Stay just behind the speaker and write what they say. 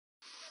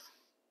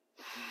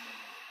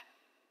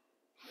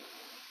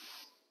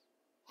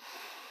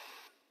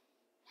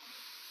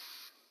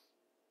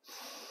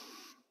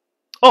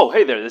Oh,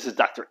 hey there, this is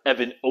Dr.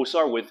 Evan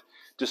Osar with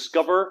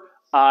Discover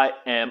I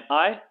Am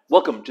I.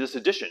 Welcome to this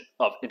edition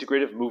of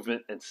Integrative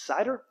Movement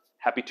Insider.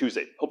 Happy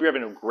Tuesday. Hope you're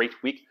having a great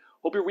week.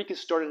 Hope your week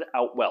has started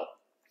out well.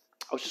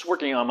 I was just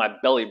working on my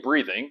belly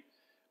breathing,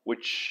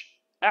 which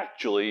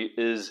actually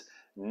is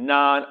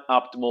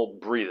non-optimal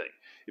breathing.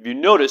 If you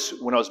notice,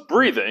 when I was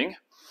breathing,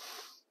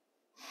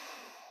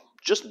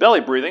 just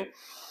belly breathing,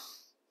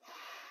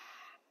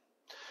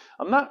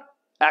 I'm not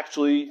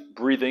actually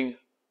breathing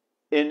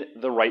in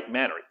the right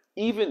manner.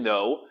 Even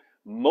though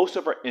most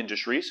of our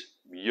industries,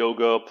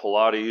 yoga,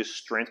 Pilates,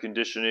 strength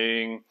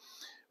conditioning,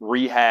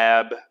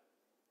 rehab,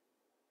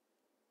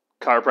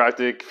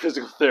 chiropractic,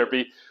 physical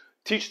therapy,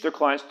 teach their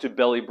clients to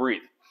belly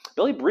breathe.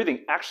 Belly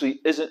breathing actually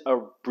isn't a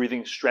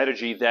breathing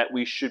strategy that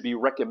we should be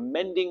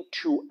recommending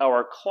to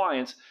our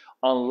clients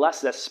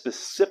unless that's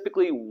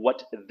specifically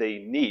what they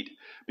need.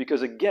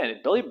 Because again,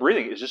 belly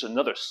breathing is just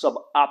another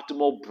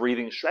suboptimal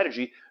breathing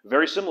strategy,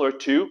 very similar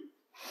to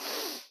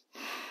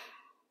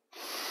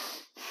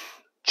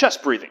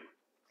chest breathing.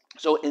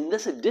 So in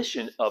this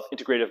edition of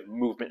Integrative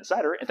Movement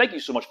Insider, and thank you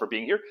so much for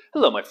being here.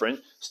 Hello, my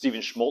friend,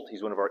 Stephen Schmolt.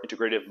 He's one of our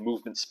Integrative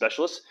Movement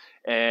Specialists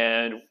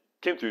and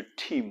came through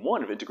Team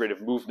 1 of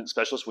Integrative Movement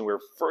Specialists when we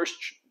were first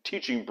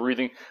teaching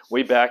breathing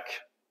way back,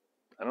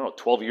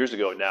 12 years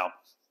ago now.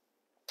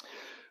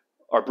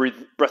 Our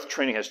breath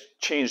training has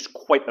changed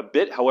quite a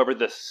bit. However,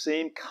 the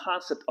same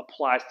concept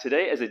applies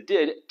today as it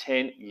did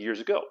 10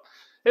 years ago.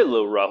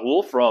 Hello,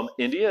 Rahul from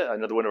India,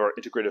 another one of our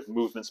Integrative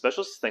Movement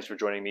Specialists. Thanks for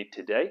joining me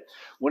today.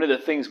 One of the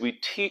things we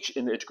teach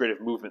in the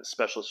Integrative Movement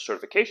Specialist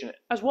certification,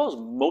 as well as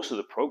most of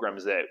the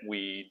programs that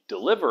we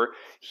deliver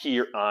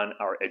here on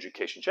our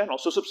education channel,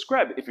 so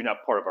subscribe if you're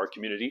not part of our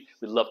community.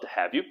 We'd love to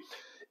have you,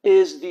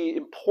 is the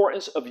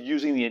importance of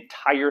using the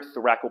entire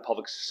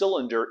thoracopelvic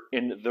cylinder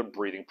in the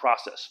breathing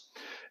process.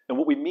 And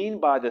what we mean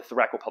by the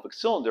thoracopelvic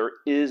cylinder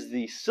is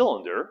the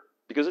cylinder,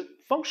 because it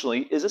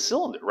functionally is a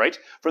cylinder, right?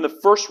 From the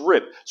first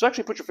rib. So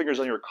actually put your fingers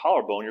on your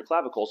collarbone, your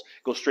clavicles,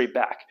 go straight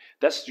back.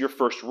 That's your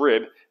first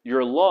rib.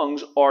 Your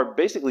lungs are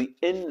basically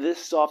in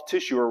this soft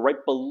tissue or right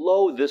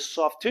below this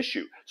soft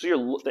tissue.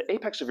 So the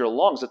apex of your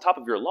lungs, the top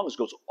of your lungs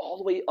goes all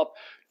the way up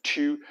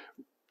to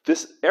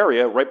this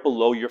area right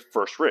below your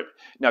first rib.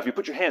 Now, if you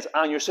put your hands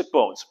on your sit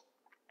bones,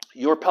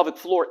 your pelvic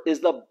floor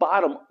is the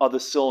bottom of the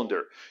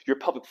cylinder. Your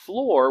pelvic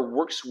floor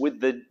works with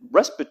the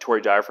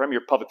respiratory diaphragm.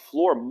 Your pelvic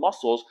floor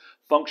muscles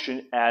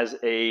function as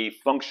a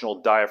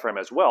functional diaphragm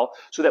as well,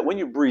 so that when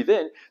you breathe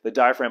in, the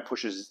diaphragm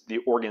pushes the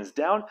organs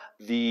down.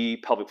 The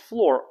pelvic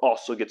floor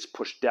also gets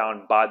pushed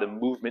down by the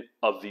movement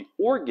of the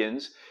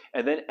organs.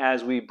 And then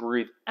as we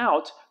breathe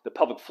out, the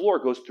pelvic floor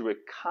goes through a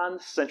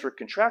concentric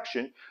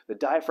contraction. The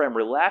diaphragm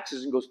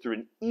relaxes and goes through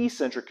an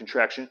eccentric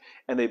contraction,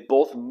 and they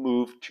both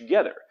move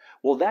together.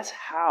 Well, that's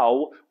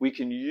how we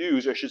can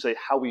use, or I should say,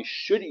 how we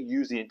should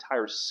use the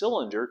entire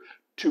cylinder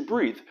to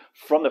breathe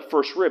from the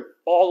first rib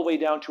all the way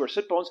down to our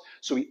sit bones,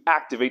 so we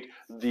activate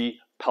the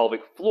pelvic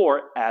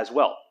floor as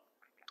well.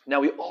 Now,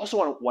 we also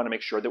want to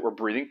make sure that we're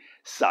breathing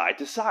side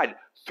to side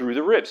through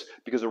the ribs,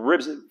 because the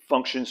ribs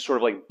function sort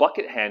of like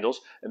bucket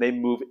handles, and they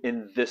move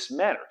in this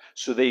manner.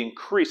 So they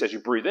increase, as you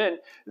breathe in,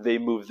 they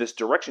move this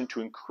direction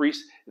to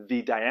increase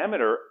the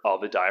diameter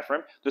of the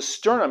diaphragm. The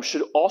sternum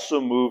should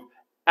also move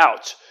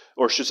out,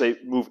 or should say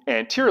move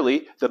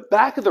anteriorly. The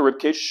back of the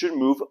ribcage should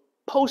move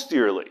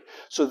posteriorly.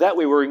 So that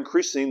way we're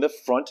increasing the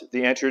front,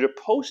 the anterior to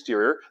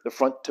posterior, the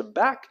front to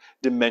back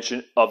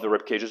dimension of the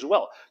ribcage as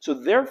well. So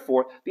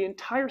therefore, the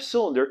entire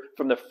cylinder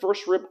from the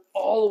first rib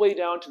all the way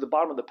down to the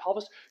bottom of the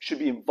pelvis should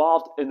be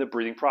involved in the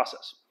breathing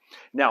process.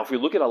 Now, if we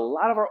look at a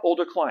lot of our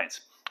older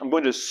clients, I'm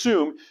going to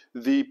assume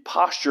the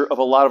posture of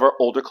a lot of our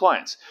older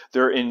clients.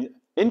 They're in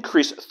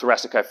increased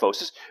thoracic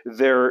kyphosis.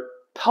 Their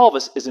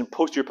pelvis is in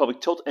posterior pelvic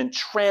tilt and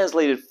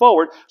translated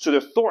forward, so their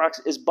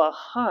thorax is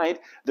behind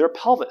their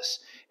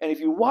pelvis. And if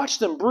you watch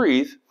them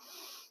breathe,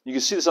 you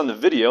can see this on the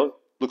video.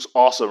 Looks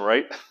awesome,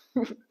 right?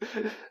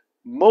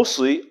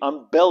 Mostly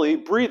on belly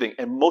breathing,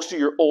 and most of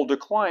your older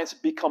clients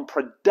become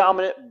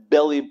predominant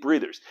belly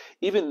breathers.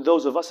 Even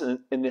those of us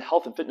in the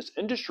health and fitness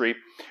industry,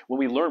 when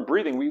we learn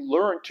breathing, we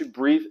learn to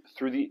breathe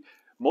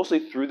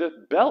mostly through the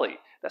belly.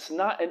 That's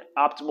not an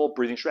optimal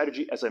breathing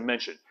strategy, as I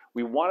mentioned.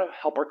 We want to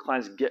help our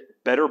clients get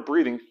better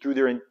breathing through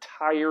their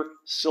entire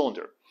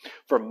cylinder.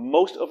 For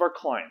most of our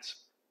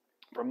clients,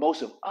 for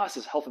most of us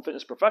as health and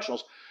fitness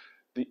professionals,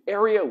 the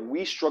area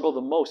we struggle the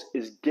most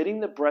is getting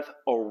the breath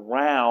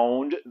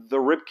around the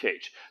rib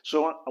cage.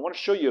 So I want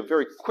to show you a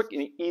very quick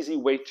and easy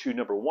way to,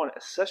 number one,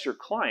 assess your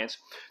clients,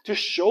 to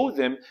show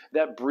them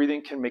that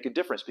breathing can make a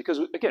difference. Because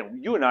again,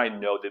 you and I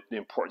know the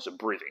importance of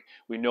breathing.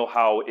 We know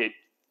how it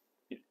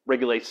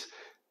regulates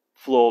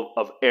flow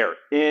of air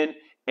in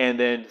and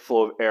then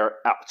flow of air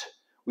out.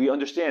 We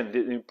understand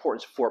the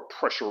importance for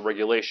pressure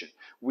regulation.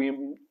 We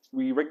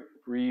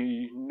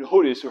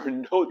notice or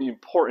know the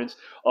importance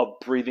of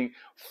breathing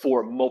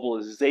for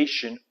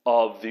mobilization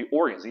of the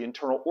organs, the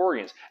internal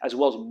organs, as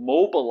well as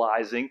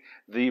mobilizing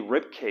the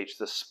rib cage,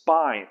 the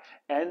spine,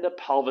 and the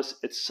pelvis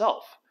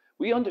itself.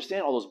 We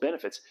understand all those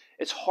benefits.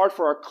 It's hard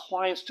for our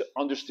clients to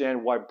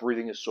understand why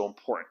breathing is so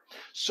important.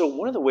 So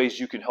one of the ways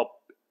you can help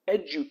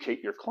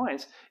educate your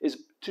clients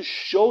is to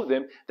show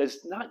them that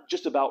it's not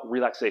just about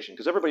relaxation,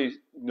 because everybody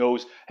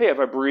knows, hey, if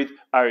I breathe,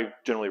 I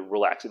generally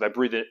relax. If I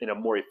breathe in a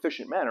more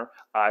efficient manner,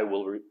 I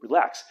will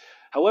relax.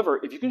 However,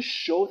 if you can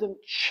show them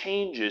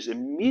changes,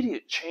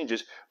 immediate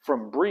changes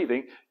from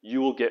breathing,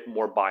 you will get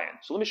more buy-in.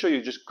 So let me show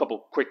you just a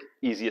couple quick,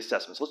 easy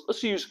assessments.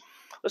 Let's use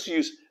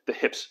the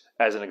hips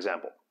as an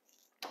example.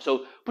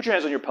 So put your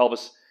hands on your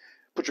pelvis,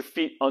 put your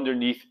feet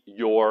underneath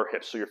your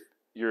hips. So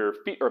your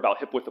feet are about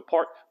hip width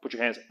apart. Put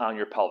your hands on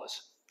your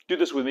pelvis. Do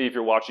this with me if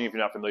you're watching, if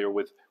you're not familiar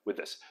with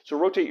this. So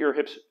rotate your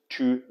hips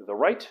to the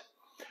right,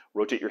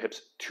 rotate your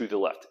hips to the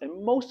left.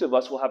 And most of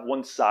us will have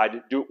one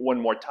side. Do it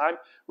one more time.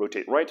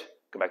 Rotate right,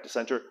 come back to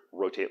center,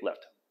 rotate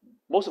left.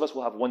 Most of us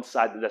will have one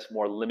side that's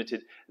more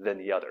limited than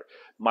the other.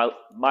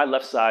 My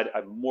left side, I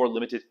have more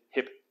limited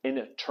hip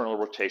internal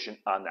rotation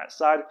on that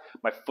side.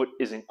 My foot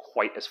isn't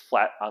quite as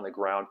flat on the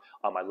ground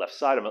on my left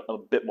side. I'm a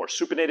bit more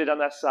supinated on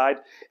that side,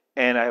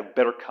 and I have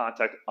better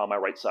contact on my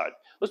right side.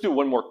 Let's do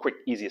one more quick,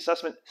 easy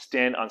assessment.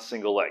 Stand on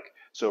single leg.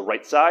 So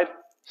right side,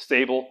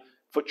 stable,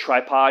 foot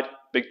tripod,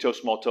 big toe,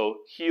 small toe,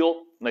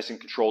 heel, nice and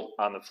controlled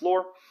on the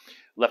floor.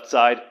 Left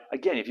side,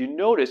 again, if you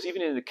notice,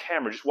 even in the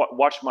camera, just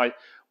watch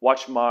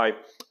my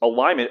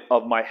alignment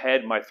of my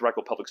head, my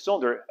thoracolpelvic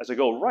cylinder. As I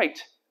go right,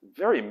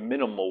 very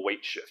minimal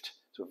weight shift.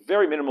 So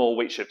very minimal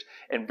weight shift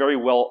and very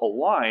well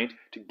aligned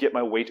to get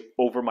my weight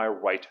over my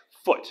right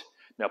foot.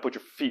 Now put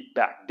your feet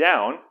back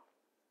down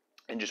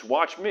and just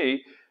watch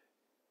me.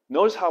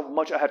 Notice how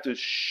much I have to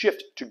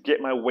shift to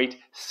get my weight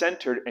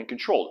centered and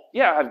controlled.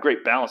 Yeah, I have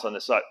great balance on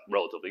this side,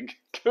 relatively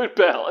good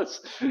balance,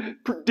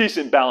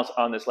 decent balance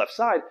on this left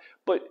side,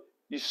 but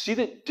you see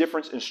the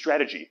difference in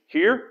strategy.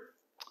 Here,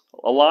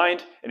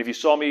 aligned, and if you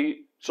saw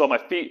my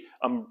feet,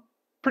 I'm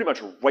pretty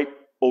much right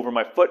over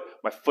my foot.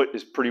 My foot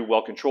is pretty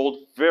well controlled,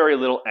 very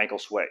little ankle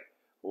sway.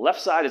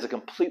 Left side is a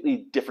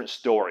completely different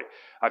story.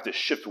 I have to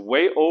shift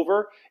way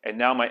over, and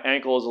now my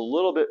ankle is a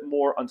little bit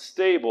more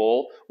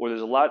unstable, or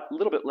there's a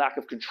little bit lack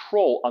of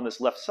control on this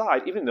left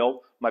side, even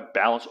though my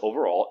balance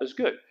overall is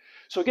good.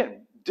 So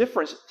again,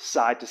 difference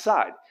side to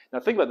side. Now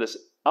think about this.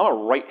 I'm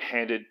a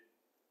right-hand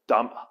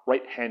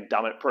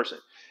dominant person.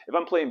 If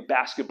I'm playing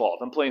basketball,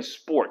 if I'm playing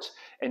sports,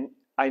 and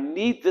I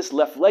need this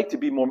left leg to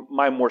be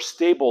my more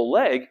stable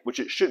leg, which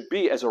it should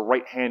be as a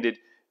right-hand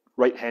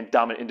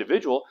dominant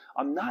individual,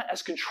 I'm not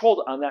as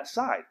controlled on that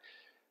side.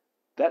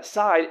 That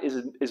side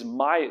is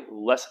my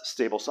less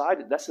stable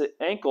side. That's the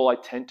ankle I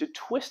tend to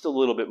twist a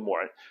little bit more.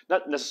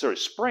 Not necessarily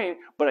sprain,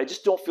 but I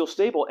just don't feel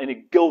stable, and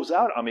it goes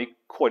out on me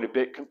quite a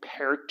bit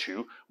compared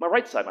to my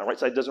right side. My right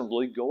side doesn't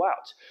really go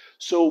out.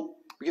 So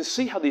we can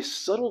see how these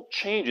subtle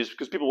changes,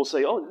 because people will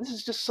say, oh, this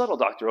is just subtle,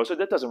 Dr. Osar,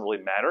 that doesn't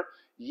really matter.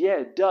 Yeah,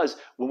 it does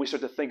when we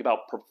start to think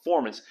about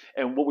performance.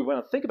 And what we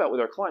want to think about with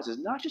our clients is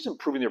not just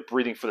improving their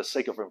breathing for the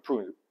sake of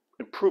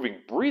improving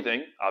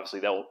breathing,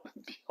 obviously that will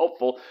be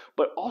helpful,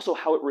 but also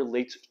how it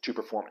relates to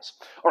performance.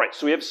 All right,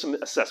 so we have some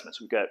assessments.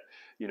 We've got,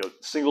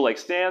 single leg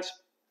stance.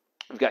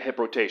 We've got hip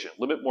rotation,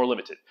 a little bit more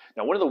limited.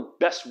 Now, one of the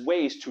best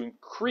ways to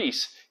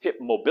increase hip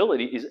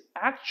mobility is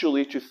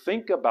actually to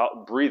think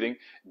about breathing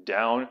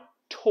down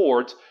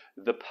towards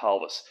the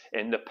pelvis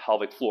and the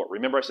pelvic floor.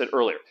 Remember I said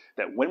earlier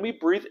that when we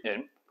breathe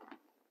in,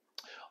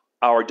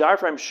 our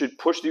diaphragm should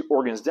push the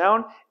organs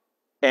down,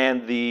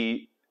 and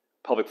the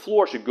pelvic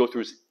floor should go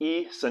through its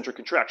eccentric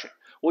contraction.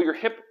 Well, your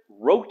hip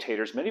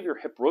rotators, many of your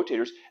hip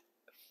rotators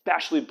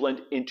fascially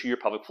blend into your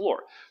pelvic floor.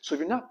 So if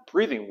you're not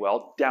breathing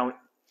well down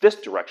this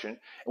direction,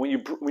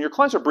 and when your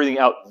clients are breathing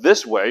out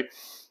this way,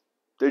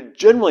 they're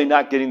generally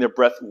not getting their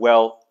breath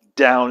well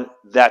down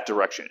that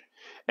direction.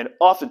 And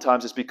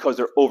oftentimes it's because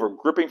they're over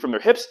gripping from their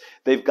hips.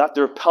 They've got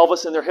their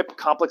pelvis and their hip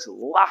complex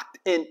locked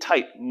in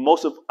tight.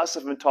 Most of us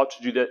have been taught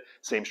to do that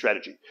same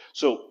strategy.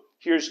 So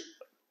here's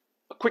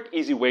a quick,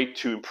 easy way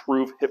to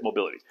improve hip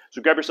mobility.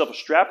 So grab yourself a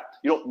strap.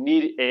 You don't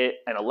need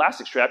an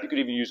elastic strap. You could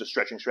even use a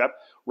stretching strap.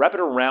 Wrap it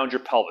around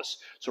your pelvis.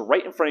 So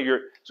right in front of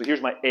so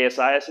here's my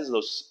ASISs,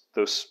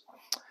 those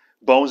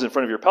bones in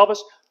front of your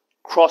pelvis.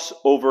 Cross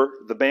over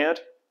the band.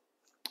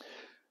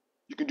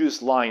 You can do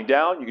this lying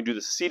down. You can do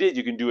this seated.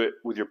 You can do it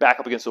with your back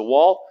up against the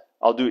wall.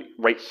 I'll do it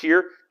right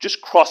here.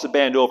 Just cross the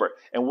band over.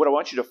 And what I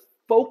want you to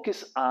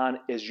focus on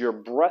is your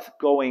breath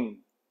going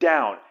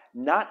down,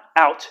 not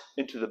out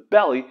into the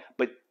belly,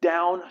 but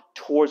down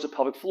towards the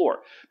pelvic floor.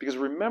 Because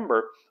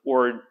remember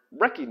or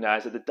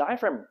recognize that the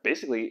diaphragm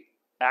basically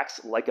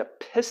acts like a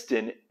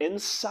piston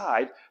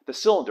inside the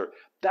cylinder.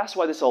 That's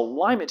why this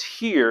alignment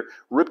here,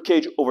 rib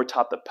cage over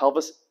top the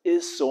pelvis,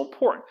 is so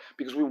important,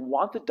 because we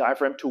want the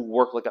diaphragm to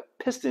work like a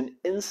piston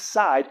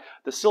inside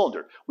the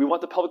cylinder. We want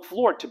the pelvic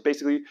floor to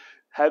basically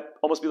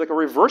almost be like a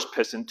reverse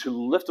piston to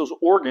lift those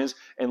organs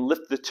and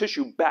lift the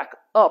tissue back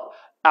up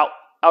out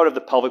of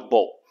the pelvic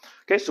bowl.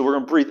 Okay, so we're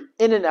going to breathe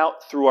in and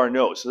out through our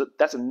nose. So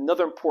that's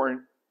another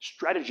important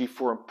strategy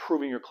for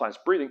improving your client's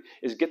breathing,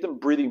 is get them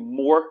breathing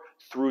more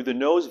through the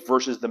nose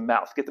versus the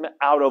mouth. Get them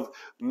out of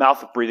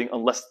mouth breathing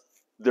unless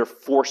they're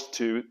forced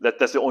to,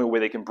 that's the only way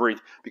they can breathe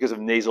because of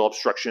nasal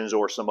obstructions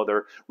or some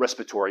other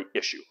respiratory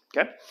issue.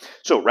 Okay,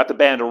 so wrap the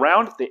band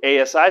around the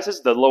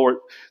ASIs,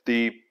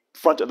 the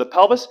front of the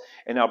pelvis,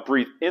 and now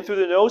breathe in through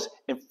the nose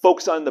and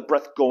focus on the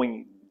breath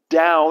going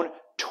down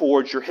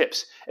towards your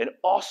hips. And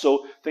also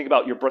think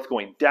about your breath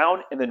going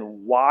down and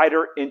then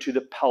wider into the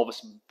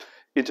pelvis,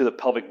 into the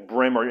pelvic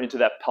brim or into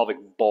that pelvic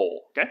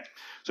bowl. Okay,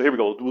 so here we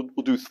go.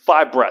 We'll do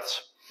 5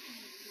 breaths.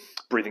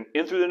 Breathing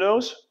in through the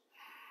nose,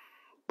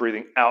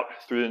 breathing out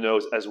through the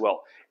nose as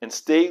well. And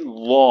stay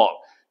long.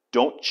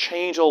 Don't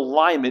change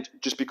alignment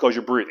just because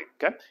you're breathing.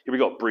 Okay, here we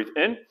go. Breathe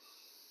in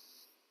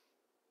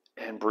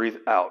and breathe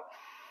out.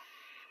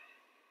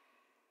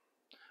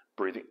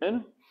 Breathing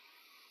in,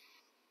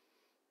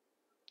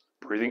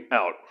 breathing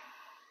out.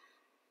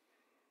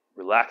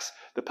 Relax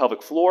the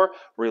pelvic floor,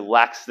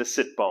 relax the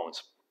sit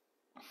bones.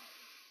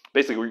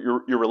 Basically,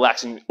 you're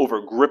relaxing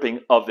over gripping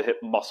of the hip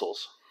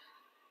muscles.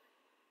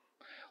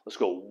 Let's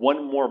go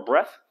 1 more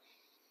breath.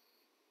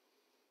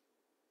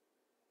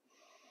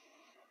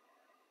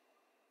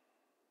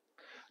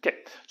 Okay,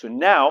 so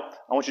now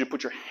I want you to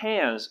put your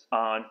hands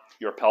on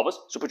your pelvis.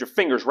 So put your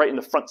fingers right in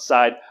the front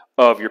side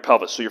of your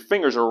pelvis. So your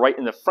fingers are right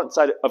in the front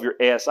side of your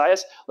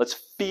ASIS. Let's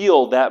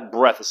feel that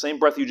breath, the same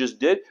breath you just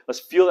did. Let's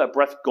feel that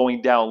breath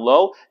going down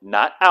low,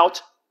 not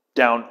out,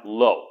 down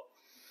low.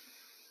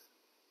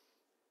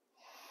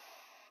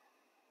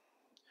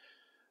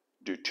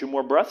 Do 2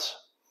 more breaths.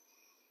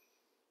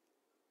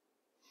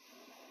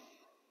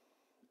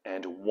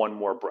 And 1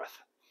 more breath.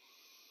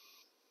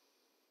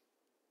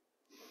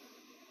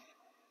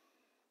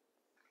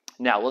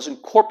 Now, let's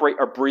incorporate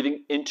our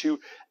breathing into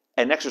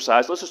an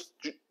exercise. Let's just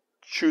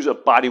choose a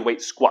body weight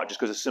squat just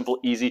because it's simple,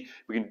 easy.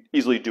 We can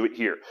easily do it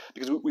here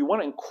because we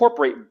want to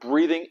incorporate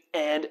breathing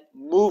and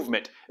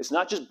movement. It's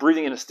not just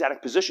breathing in a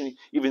static position,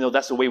 even though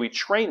that's the way we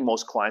train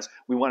most clients.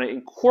 We want to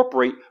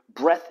incorporate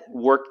breath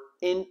work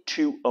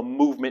into a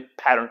movement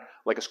pattern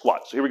like a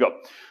squat. So here we go.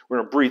 We're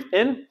going to breathe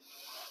in,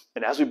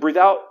 and as we breathe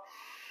out,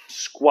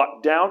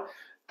 squat down.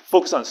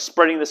 Focus on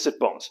spreading the sit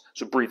bones.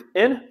 So breathe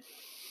in,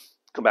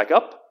 come back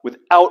up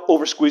without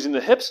over squeezing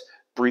the hips.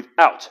 Breathe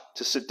out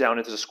to sit down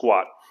into the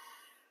squat.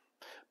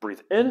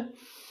 Breathe in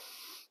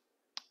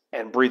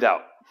and breathe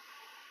out.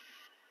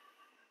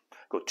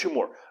 Go 2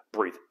 more.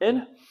 Breathe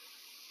in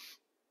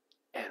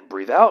and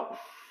breathe out.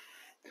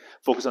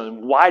 Focus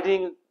on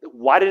widening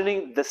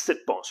the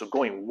sit bones. So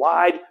going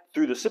wide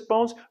through the sit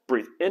bones.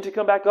 Breathe in to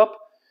come back up.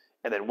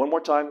 And then 1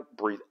 more time.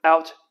 Breathe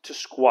out to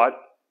squat.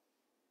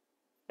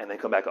 And then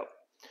come back up.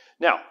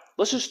 Now,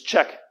 let's just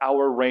check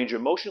our range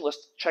of motion.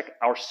 Let's check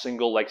our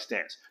single leg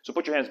stance. So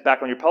put your hands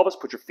back on your pelvis.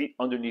 Put your feet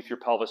underneath your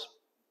pelvis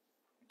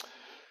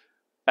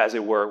as they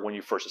were when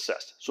you first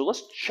assessed. So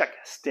let's check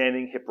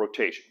standing hip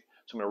rotation.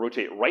 So I'm going to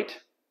rotate right.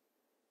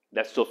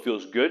 That still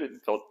feels good. It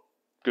felt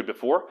good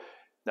before.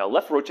 Now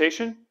left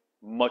rotation,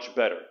 much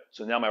better.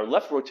 So now my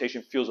left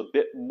rotation feels a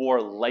bit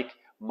more like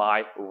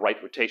my right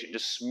rotation.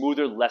 Just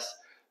smoother, less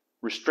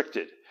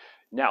restricted.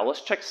 Now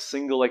let's check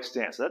single leg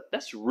stance.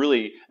 That's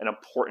really an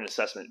important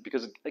assessment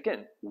because,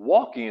 again,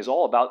 walking is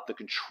all about the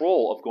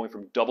control of going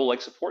from double leg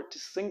support to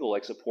single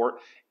leg support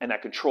and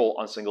that control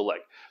on single leg.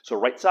 So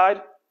right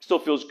side still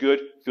feels good,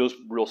 feels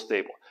real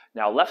stable.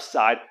 Now left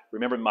side,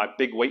 remember my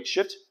big weight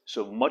shift.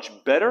 So much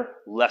better,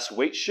 less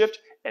weight shift,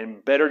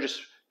 and better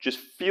just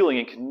feeling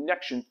and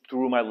connection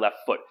through my left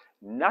foot.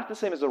 Not the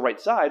same as the right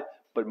side,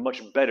 but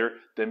much better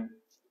than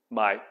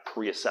my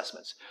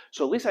pre-assessments.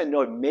 So at least I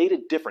know I've made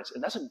a difference,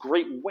 and that's a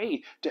great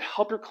way to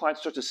help your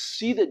clients start to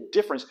see the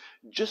difference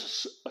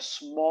just a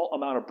small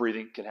amount of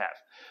breathing can have.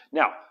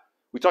 Now,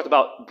 we talked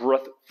about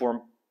breath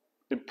for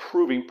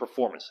improving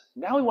performance.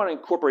 Now we want to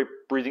incorporate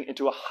breathing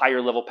into a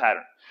higher level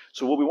pattern.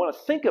 So what we want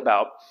to think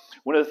about,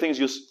 one of the things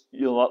a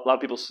lot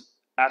of people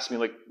ask me,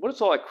 like, what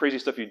is all that crazy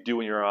stuff you do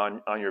when you're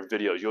on your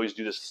videos? You always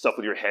do this stuff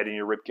with your head and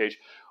your rib cage.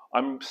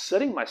 I'm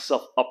setting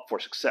myself up for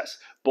success,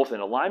 both in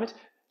alignment,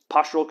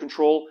 postural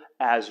control,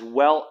 as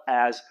well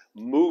as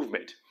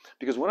movement.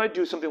 Because when I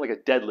do something like a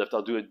deadlift,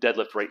 I'll do a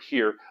deadlift right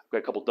here. I've got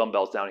a couple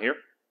dumbbells down here.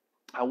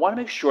 I want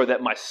to make sure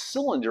that my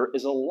cylinder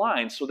is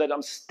aligned so that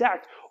I'm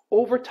stacked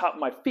over top of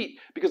my feet,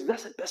 because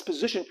that's the best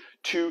position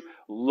to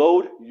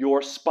load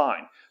your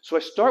spine. So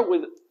I start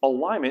with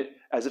alignment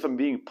as if I'm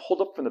being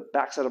pulled up from the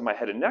backside of my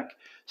head and neck,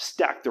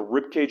 stack the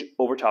rib cage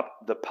over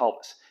top the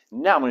pelvis.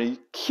 Now I'm going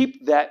to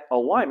keep that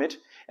alignment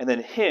and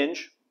then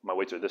hinge. My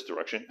weights are this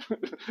direction.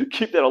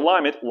 Keep that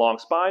alignment, long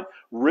spine,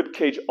 rib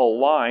cage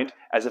aligned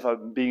as if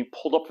I'm being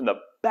pulled up from the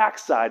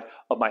backside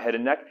of my head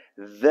and neck.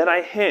 Then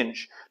I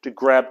hinge to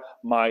grab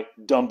my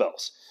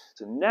dumbbells.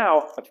 So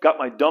now I've got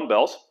my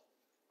dumbbells.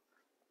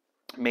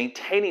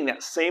 Maintaining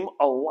that same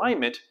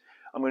alignment,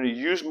 I'm going to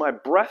use my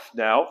breath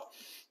now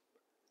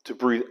to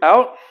breathe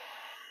out.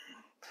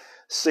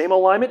 Same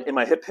alignment in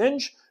my hip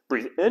hinge.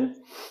 Breathe in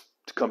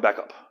to come back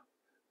up.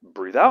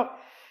 Breathe out.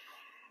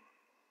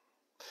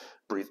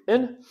 Breathe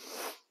in,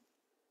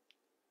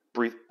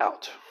 breathe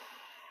out.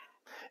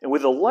 And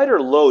with a lighter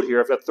load here,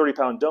 I've got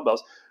 30-pound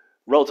dumbbells,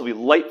 relatively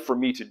light for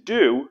me to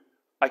do,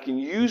 I can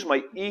use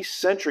my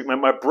eccentric,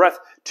 my breath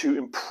to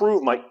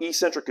improve my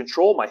eccentric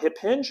control, my hip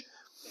hinge,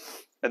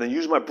 and then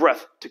use my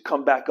breath to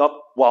come back up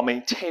while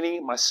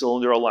maintaining my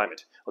cylinder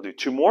alignment. I'll do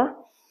 2 more.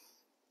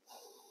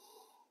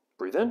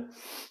 Breathe in,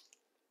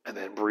 and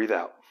then breathe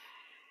out.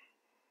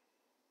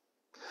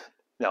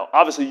 Now,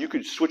 obviously, you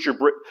could switch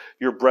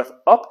your breath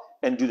up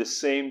and do the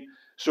same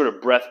sort of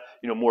breath,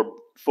 more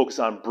focus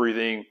on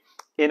breathing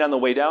in on the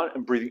way down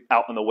and breathing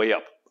out on the way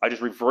up. I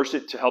just reversed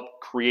it to help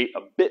create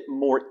a bit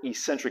more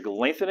eccentric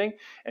lengthening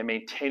and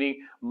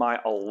maintaining my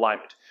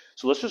alignment.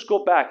 So let's just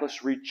go back.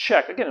 Let's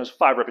recheck. Again, it was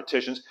 5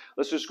 repetitions.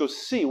 Let's just go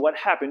see what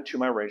happened to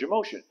my range of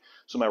motion.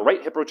 So my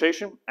right hip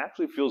rotation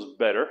actually feels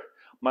better.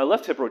 My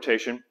left hip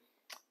rotation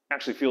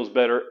actually feels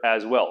better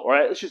as well. All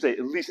right, let's just say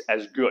at least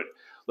as good.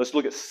 Let's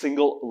look at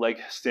single leg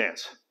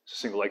stance.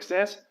 Single leg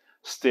stance,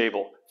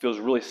 stable. Feels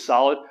really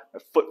solid. My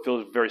foot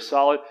feels very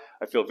solid.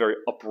 I feel very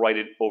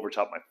uprighted over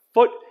top of my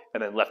foot.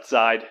 And then left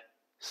side,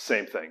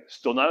 same thing.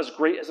 Still not as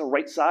great as the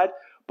right side,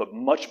 but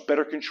much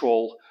better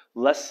control,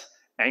 less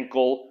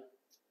ankle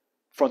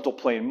frontal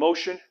plane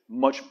motion,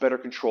 much better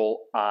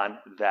control on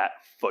that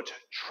foot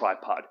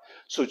tripod.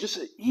 So just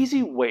an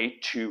easy way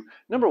to,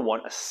 number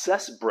 1,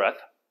 assess breath.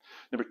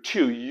 Number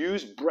 2,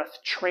 use breath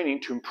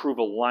training to improve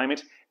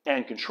alignment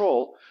and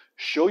control.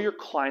 Show your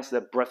clients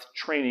that breath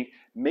training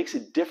makes a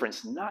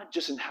difference, not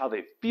just in how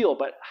they feel,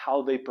 but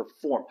how they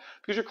perform.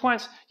 Because your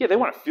clients, yeah, they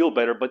want to feel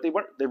better, but they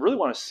really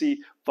want to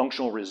see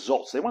functional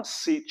results. They want to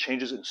see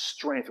changes in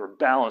strength or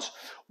balance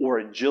or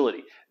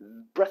agility.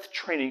 Breath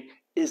training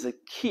is the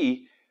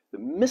key, the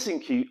missing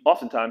key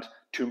oftentimes,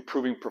 to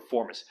improving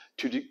performance,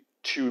 to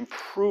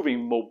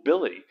improving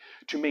mobility,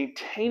 to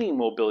maintaining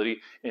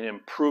mobility, and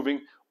improving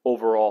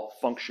overall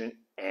function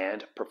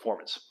and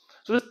performance.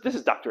 So this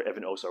is Dr.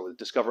 Evan Osar with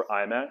Discover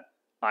IMI.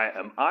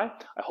 I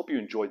hope you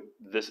enjoyed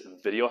this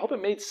video. I hope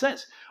it made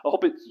sense. I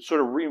hope it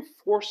sort of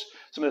reinforced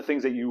some of the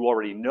things that you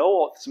already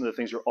know, some of the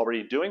things you're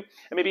already doing,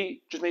 and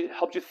maybe just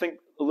helped you think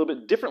a little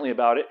bit differently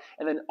about it,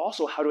 and then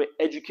also how to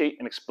educate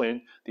and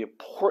explain the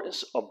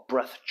importance of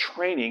breath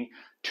training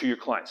to your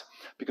clients.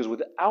 Because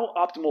without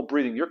optimal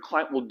breathing, your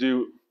client will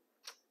do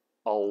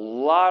a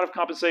lot of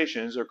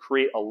compensations or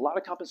create a lot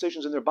of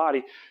compensations in their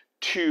body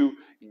to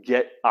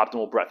get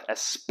optimal breath,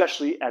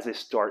 especially as they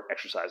start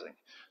exercising.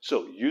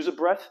 So use a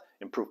breath,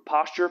 improve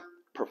posture,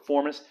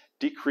 performance,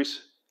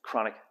 decrease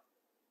chronic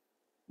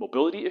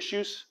mobility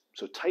issues,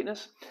 so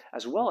tightness,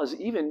 as well as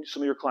even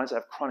some of your clients that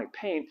have chronic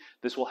pain.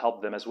 This will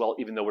help them as well,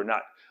 even though we're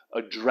not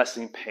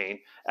addressing pain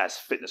as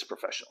fitness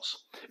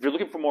professionals. If you're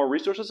looking for more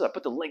resources, I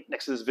put the link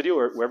next to this video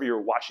or wherever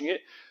you're watching it.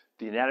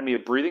 The Anatomy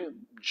of Breathing,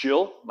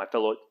 Jill, my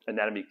fellow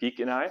anatomy geek,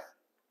 and I,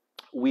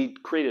 we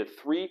created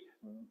a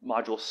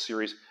 3-module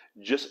series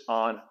just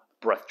on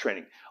breath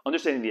training,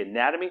 understanding the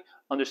anatomy,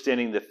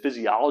 understanding the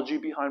physiology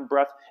behind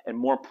breath, and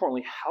more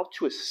importantly, how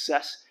to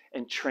assess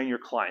and train your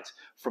clients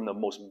from the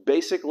most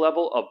basic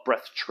level of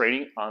breath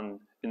training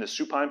in the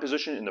supine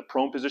position, in the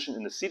prone position,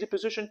 in the seated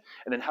position,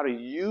 and then how to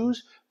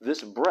use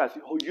this breath,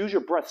 use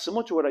your breath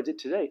similar to what I did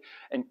today,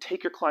 and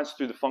take your clients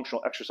through the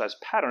functional exercise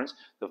patterns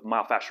of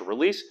myofascial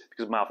release,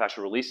 because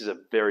myofascial release is a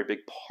very big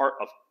part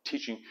of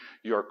teaching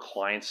your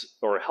clients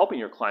or helping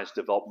your clients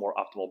develop more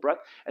optimal breath,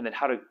 and then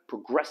how to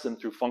progress them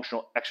through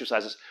functional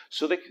exercises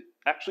so they can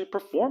actually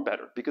perform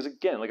better. Because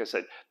again, like I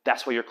said,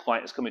 that's why your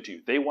client is coming to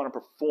you. They want to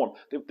perform.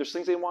 There's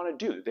things they want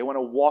to do. They want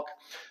to walk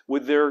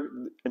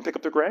and pick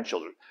up their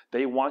grandchildren.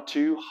 They want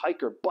to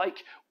hike or bike,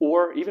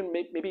 or even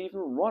maybe even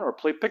run or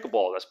play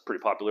pickleball. That's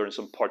pretty popular in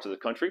some parts of the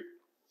country,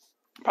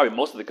 probably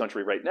most of the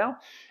country right now.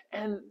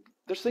 And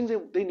there's things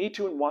they need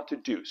to and want to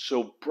do.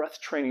 So breath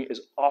training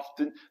is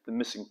often the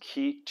missing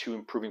key to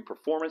improving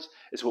performance.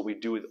 It's what we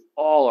do with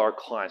all our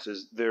clients.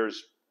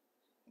 There's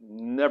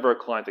never a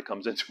client that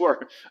comes into I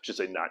should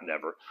say not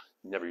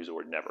never use the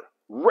word never.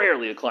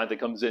 Rarely a client that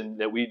comes in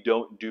that we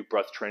don't do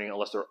breath training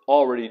unless they're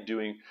already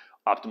doing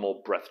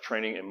optimal breath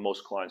training, and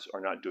most clients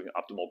are not doing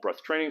optimal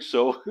breath training.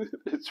 So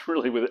it's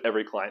really with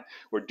every client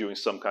we're doing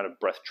some kind of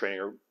breath training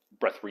or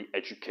breath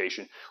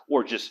re-education,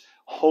 or just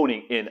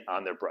honing in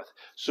on their breath.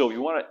 So if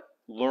you want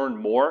to learn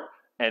more,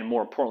 and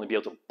more importantly be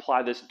able to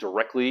apply this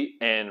directly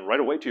and right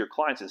away to your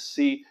clients and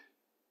see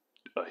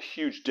a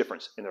huge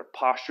difference in their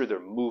posture,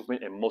 their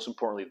movement, and most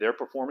importantly, their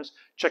performance,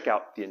 check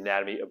out the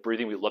Anatomy of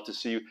Breathing. We'd love to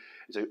see you.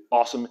 It's an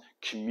awesome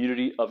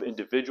community of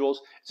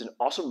individuals. It's an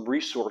awesome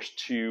resource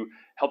to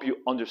help you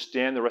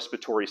understand the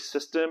respiratory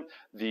system,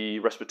 the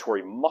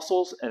respiratory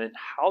muscles, and then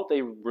how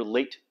they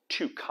relate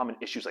to common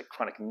issues like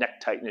chronic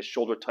neck tightness,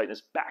 shoulder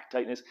tightness, back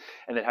tightness,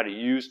 and then how to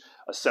use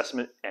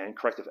assessment and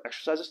corrective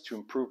exercises to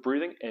improve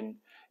breathing and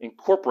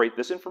incorporate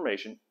this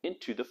information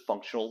into the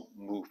functional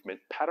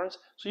movement patterns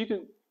so you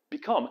can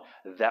become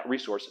that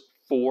resource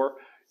for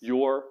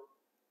your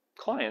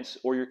clients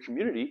or your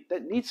community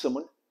that needs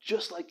someone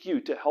just like you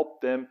to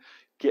help them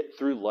get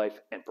through life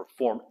and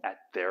perform at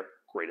their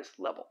greatest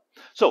level.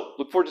 So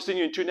look forward to seeing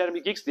you in Two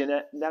Anatomy Geeks,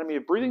 the Anatomy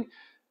of Breathing.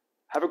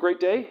 Have a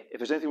great day. If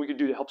there's anything we can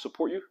do to help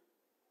support you,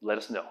 let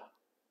us know.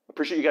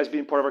 Appreciate you guys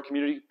being part of our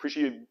community.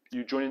 Appreciate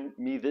you joining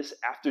me this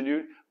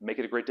afternoon. Make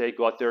it a great day.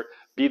 Go out there,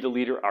 be the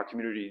leader our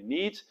community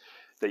needs,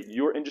 that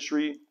your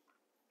industry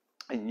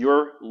and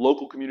your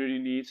local community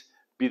needs.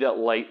 Be that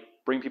light,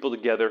 bring people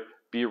together,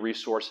 be a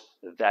resource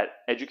that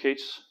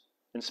educates,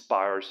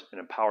 inspires, and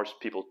empowers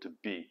people to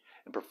be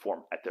and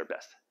perform at their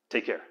best.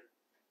 Take care.